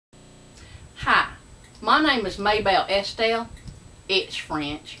Hi, my name is Maybelle Estelle. It's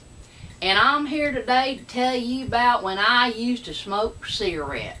French. And I'm here today to tell you about when I used to smoke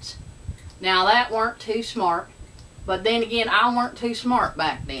cigarettes. Now that weren't too smart, but then again I weren't too smart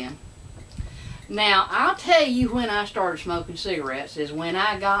back then. Now I'll tell you when I started smoking cigarettes is when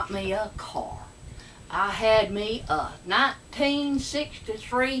I got me a car. I had me a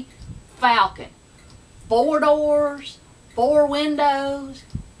 1963 Falcon. 4 doors, 4 windows,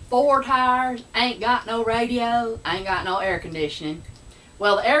 4 tires, ain't got no radio, ain't got no air conditioning.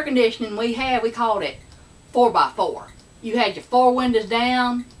 Well, the air conditioning we had, we called it 4x4. You had your 4 windows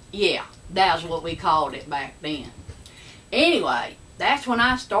down. Yeah, that's what we called it back then. Anyway, that's when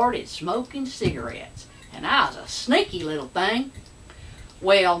I started smoking cigarettes. And I was a sneaky little thing.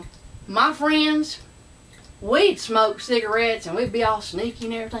 Well, my friends, we'd smoke cigarettes and we'd be all sneaky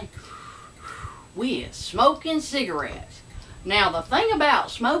and everything. We're smoking cigarettes. Now the thing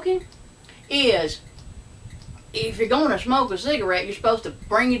about smoking is if you're going to smoke a cigarette, you're supposed to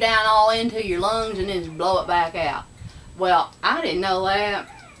bring it down all into your lungs and then blow it back out. Well, I didn't know that,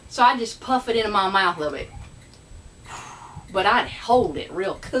 so I just puff it into my mouth a little bit. But I'd hold it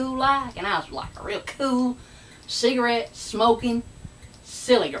real cool like, and I was like a real cool cigarette smoking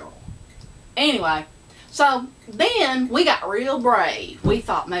silly girl. Anyway, so then we got real brave. We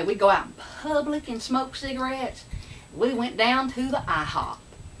thought maybe we'd go out in public and smoke cigarettes. We went down to the IHOP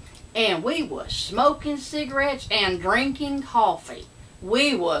and we was smoking cigarettes and drinking coffee.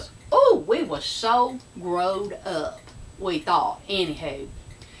 We was so growed up, we thought. Anywho,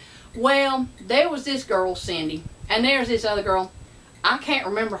 well, there was this girl, Cindy, and there's this other girl. I can't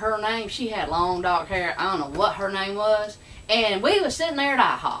remember her name. She had long dark hair. I don't know what her name was. And we was sitting there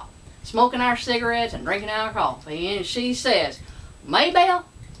at IHOP, smoking our cigarettes and drinking our coffee. And she says, "Maybelle,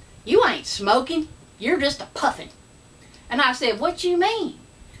 you ain't smoking. You're just a puffing." And I said, "What you mean?"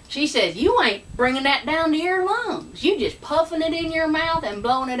 She says, "You ain't bringing that down to your lungs. You just puffing it in your mouth and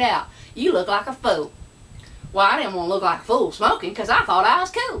blowing it out. You look like a fool." Well, I didn't want to look like a fool smoking because I thought I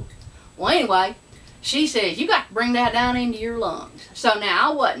was cool. Well, anyway, she says, "You got to bring that down into your lungs." So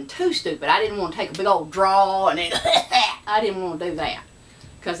now I wasn't too stupid. I didn't want to take a big old draw and then I didn't want to do that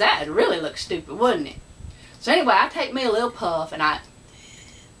because that would really look stupid, wouldn't it? So anyway, I take me a little puff and I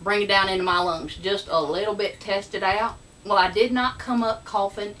bring it down into my lungs just a little bit, test it out. Well, I did not come up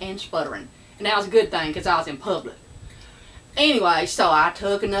coughing and sputtering. And that was a good thing because I was in public. Anyway, so I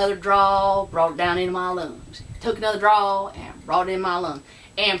took another draw, brought it down into my lungs. Took another draw and brought it in my lungs.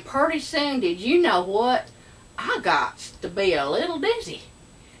 And pretty soon, did you know what? I got to be a little dizzy.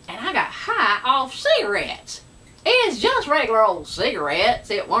 And I got high off cigarettes. It's just regular old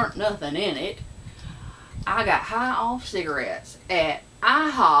cigarettes. It weren't nothing in it. I got high off cigarettes at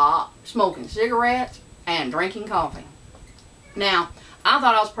IHOP, smoking cigarettes and drinking coffee. Now, I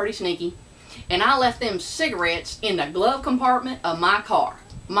thought I was pretty sneaky, and I left them cigarettes in the glove compartment of my car,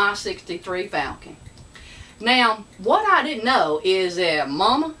 my 63 Falcon. Now, what I didn't know is that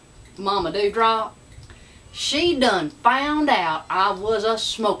Mama Dewdrop, she done found out I was a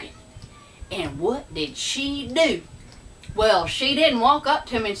smoking. And what did she do? Well, she didn't walk up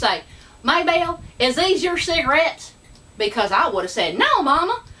to me and say, "Maybelle, is these your cigarettes?" Because I would have said, "No,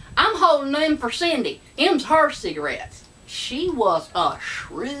 Mama, I'm holding them for Cindy. Them's her cigarettes." She was a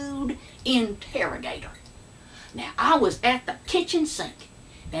shrewd interrogator. Now, I was at the kitchen sink,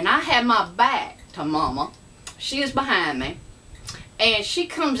 and I had my back to Mama. She is behind me, and she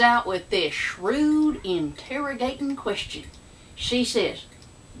comes out with this shrewd interrogating question. She says,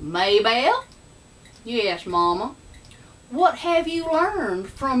 "Maybelle?" "Yes, Mama." "What have you learned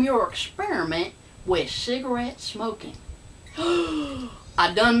from your experiment with cigarette smoking?"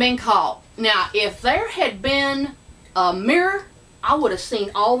 I done been caught. Now, if there had been a mirror, I would have seen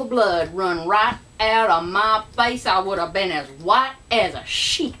all the blood run right out of my face. I would have been as white as a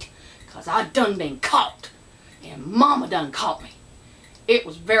sheet because I done been caught. And Mama done caught me. It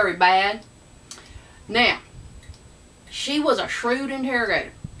was very bad. Now, she was a shrewd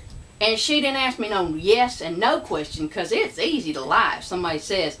interrogator. And she didn't ask me no yes and no question because it's easy to lie. If somebody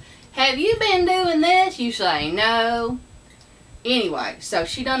says, "Have you been doing this?" You say, "No." Anyway, so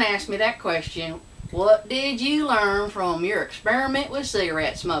she done asked me that question. "What did you learn from your experiment with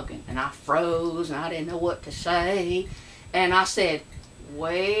cigarette smoking?" And I froze and I didn't know what to say. And I said,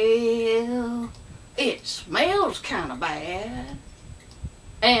 "Well, it smells kind of bad."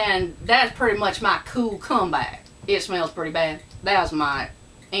 And that's pretty much my cool comeback. It smells pretty bad. That was my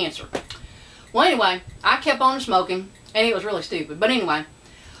answer. Well, anyway, I kept on smoking and it was really stupid. But anyway,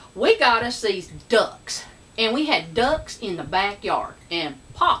 we got us these ducks. And we had ducks in the backyard. And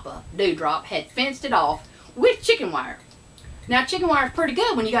Papa Dewdrop had fenced it off with chicken wire. Now, chicken wire is pretty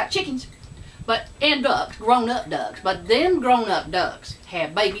good when you got chickens. And ducks, grown-up ducks. But them grown-up ducks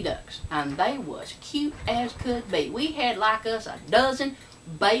had baby ducks, and they was cute as could be. We had like us a dozen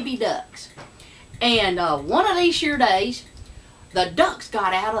baby ducks. And one of these sheer days, the ducks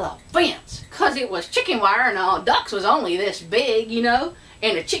got out of the fence, because it was chicken wire, and ducks was only this big, you know,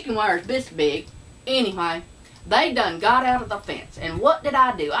 and the chicken wire is this big. Anyway, they done got out of the fence, and what did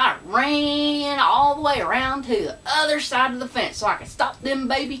I do? I ran all the way around to the other side of the fence so I could stop them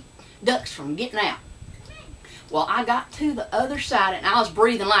baby ducks from getting out. Well, I got to the other side, and I was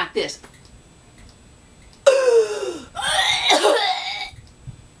breathing like this.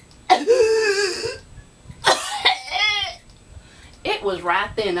 It was right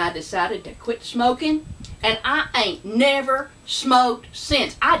then I decided to quit smoking, and I ain't never smoked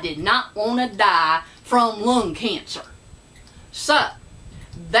since. I did not want to die from lung cancer. So,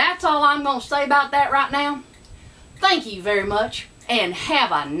 that's all I'm going to say about that right now. Thank you very much, and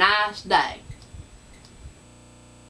have a nice day.